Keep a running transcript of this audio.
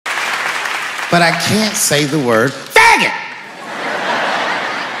but I can't say the word faggot.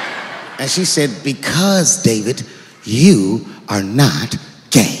 And she said, because, David, you are not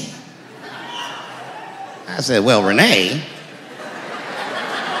gay. I said, well, Renee,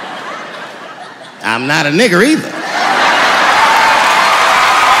 I'm not a nigger either.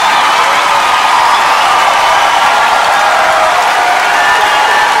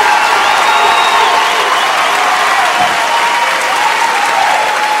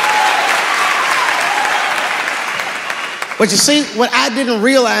 But you see, what I didn't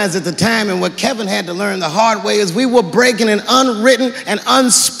realize at the time and what Kevin had to learn the hard way is we were breaking an unwritten and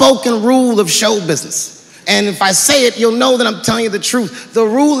unspoken rule of show business. And if I say it, you'll know that I'm telling you the truth. The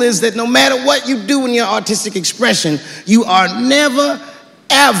rule is that no matter what you do in your artistic expression, you are never,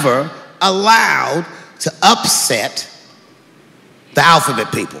 ever allowed to upset the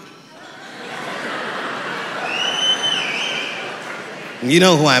alphabet people. You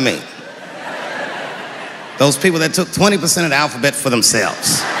know who I mean. Those people that took 20% of the alphabet for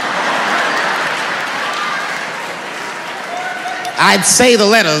themselves. I'd say the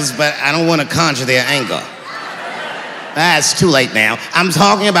letters, but I don't want to conjure their anger. It's too late now. I'm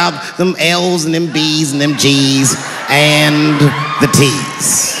talking about them L's and them B's and them G's and the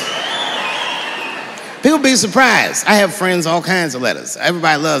T's. People be surprised. I have friends, all kinds of letters.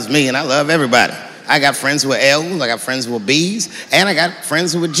 Everybody loves me and I love everybody. I got friends who are L's, I got friends who are B's, and I got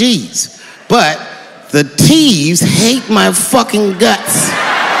friends who are G's. But the T's hate my fucking guts.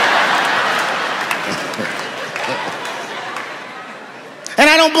 And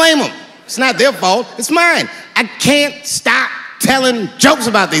I don't blame them. It's not their fault, it's mine. I can't stop telling jokes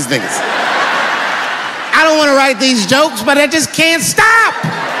about these niggas. I don't want to write these jokes, but I just can't stop.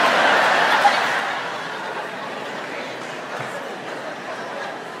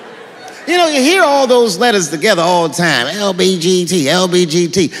 You know, you hear all those letters together all the time, LBGT,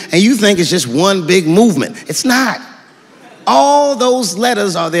 LBGT, and you think it's just one big movement. It's not. All those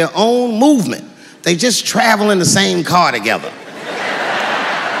letters are their own movement. They just travel in the same car together.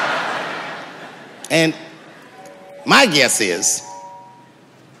 And my guess is,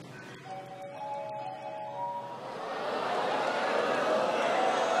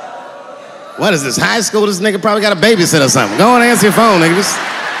 what is this, high school? This nigga probably got a babysitter or something. Go and answer your phone, nigga. Just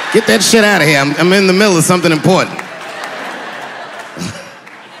get that shit out of here. I'm in the middle of something important.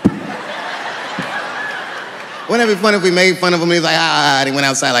 Wouldn't it be funny if we made fun of him and he's like, and he went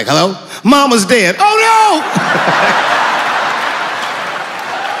outside like, hello? Mama's dead. Oh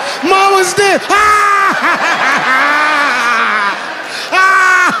no! Mama's dead.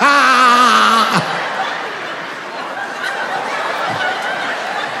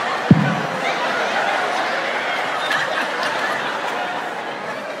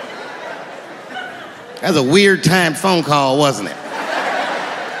 That was a weird time phone call, wasn't it?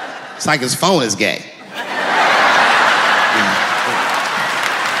 It's like his phone is gay.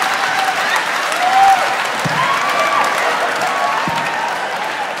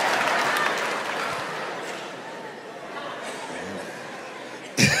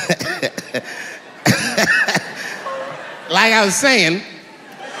 Like I was saying,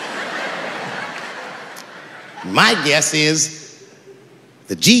 my guess is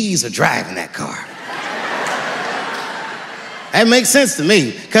the G's are driving that car. That makes sense to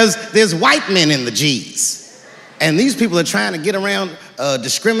me, because there's white men in the G's. And these people are trying to get around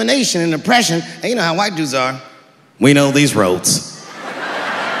discrimination and oppression. And you know how white dudes are. We know these roads.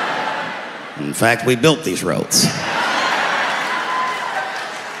 In fact, we built these roads.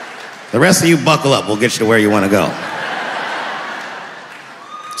 The rest of you buckle up, we'll get you to where you want to go.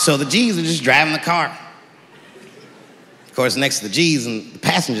 So the G's are just driving the car. Of course, next to the G's in the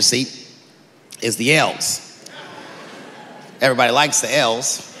passenger seat is the L's. Everybody likes the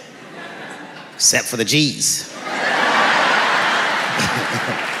L's, except for the G's.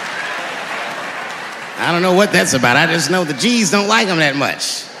 I don't know what that's about. I just know the G's don't like them that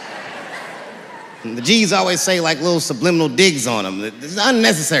much. And the G's always say like little subliminal digs on them. It's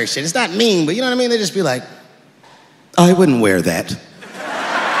unnecessary shit. It's not mean, but you know what I mean? They just be like, I wouldn't wear that.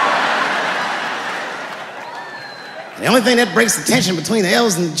 The only thing that breaks the tension between the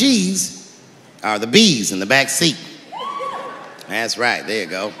L's and the G's are the B's in the back seat. That's right, there you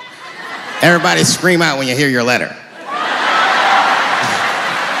go. Everybody scream out when you hear your letter.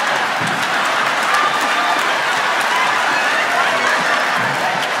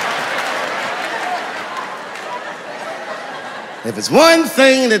 If it's one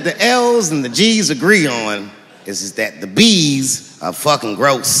thing that the L's and the G's agree on, is that the B's are fucking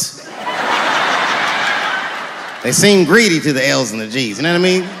gross. They seem greedy to the L's and the G's, you know what I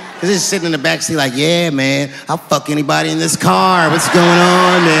mean? They're just sitting in the back seat like, yeah, man, I'll fuck anybody in this car. What's going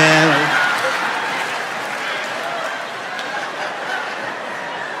on, man?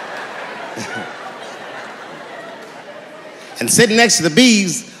 And sitting next to the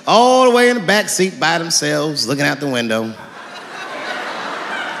bees, all the way in the back seat by themselves, looking out the window.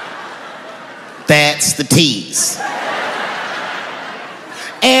 That's the T's.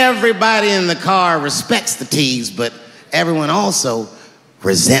 Everybody in the car respects the T's, but everyone also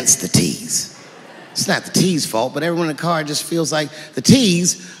resents the T's. It's not the T's' fault, but everyone in the car just feels like the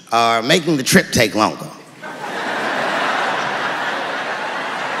T's are making the trip take longer.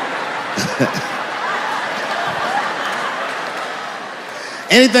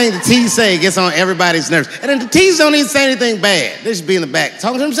 Anything the T's say gets on everybody's nerves. And then the T's don't even say anything bad. They just be in the back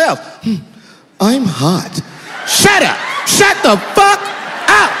talking to themselves. I'm hot. Shut up. Shut the fuck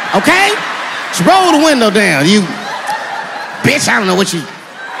up, okay? Just roll the window down, you bitch. I don't know what you...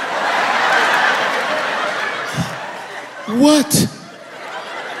 What?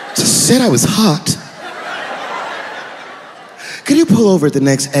 Just said I was hot. Could you pull over at the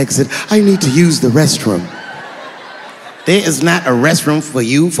next exit? I need to use the restroom. There is not a restroom for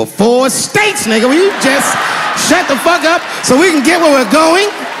you for 4 states, nigga. Will you just shut the fuck up so we can get where we're going?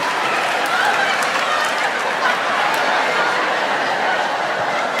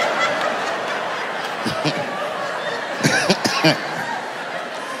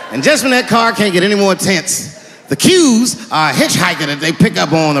 And just when that car can't get any more tense, the cues are a hitchhiker that they pick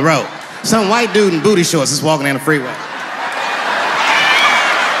up on the road. Some white dude in booty shorts is walking down the freeway.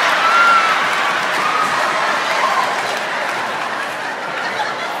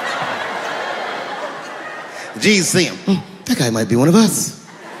 The G's see him. That guy might be one of us.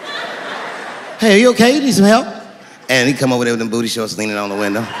 Hey, are you okay? You need some help? And he come over there with them booty shorts leaning on the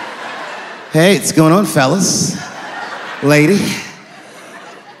window. Hey, what's going on, fellas? Lady?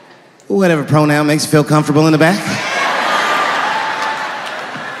 Whatever pronoun makes you feel comfortable in the back.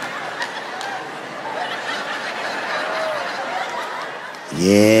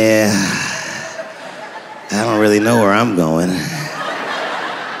 Yeah, I don't really know where I'm going.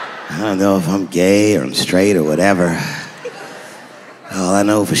 I don't know if I'm gay or I'm straight or whatever. All I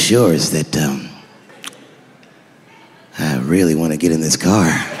know for sure is that I really want to get in this car.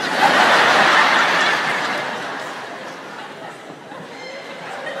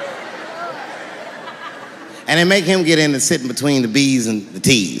 And they make him get in and sit in between the B's and the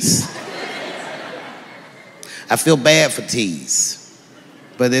T's. I feel bad for T's,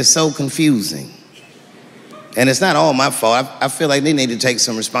 but they're so confusing. And it's not all my fault. I feel like they need to take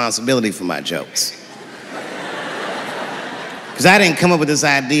some responsibility for my jokes. Because I didn't come up with this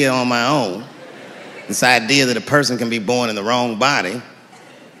idea on my own. This idea that a person can be born in the wrong body.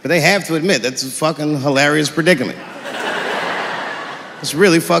 But they have to admit, that's a fucking hilarious predicament. It's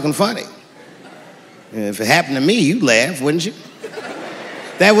really fucking funny. If it happened to me, you'd laugh, wouldn't you?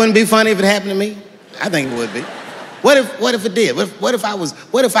 That wouldn't be funny if it happened to me? I think it would be. What if it did? What if I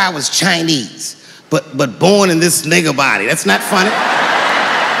was Chinese, but born in this nigga body? That's not funny.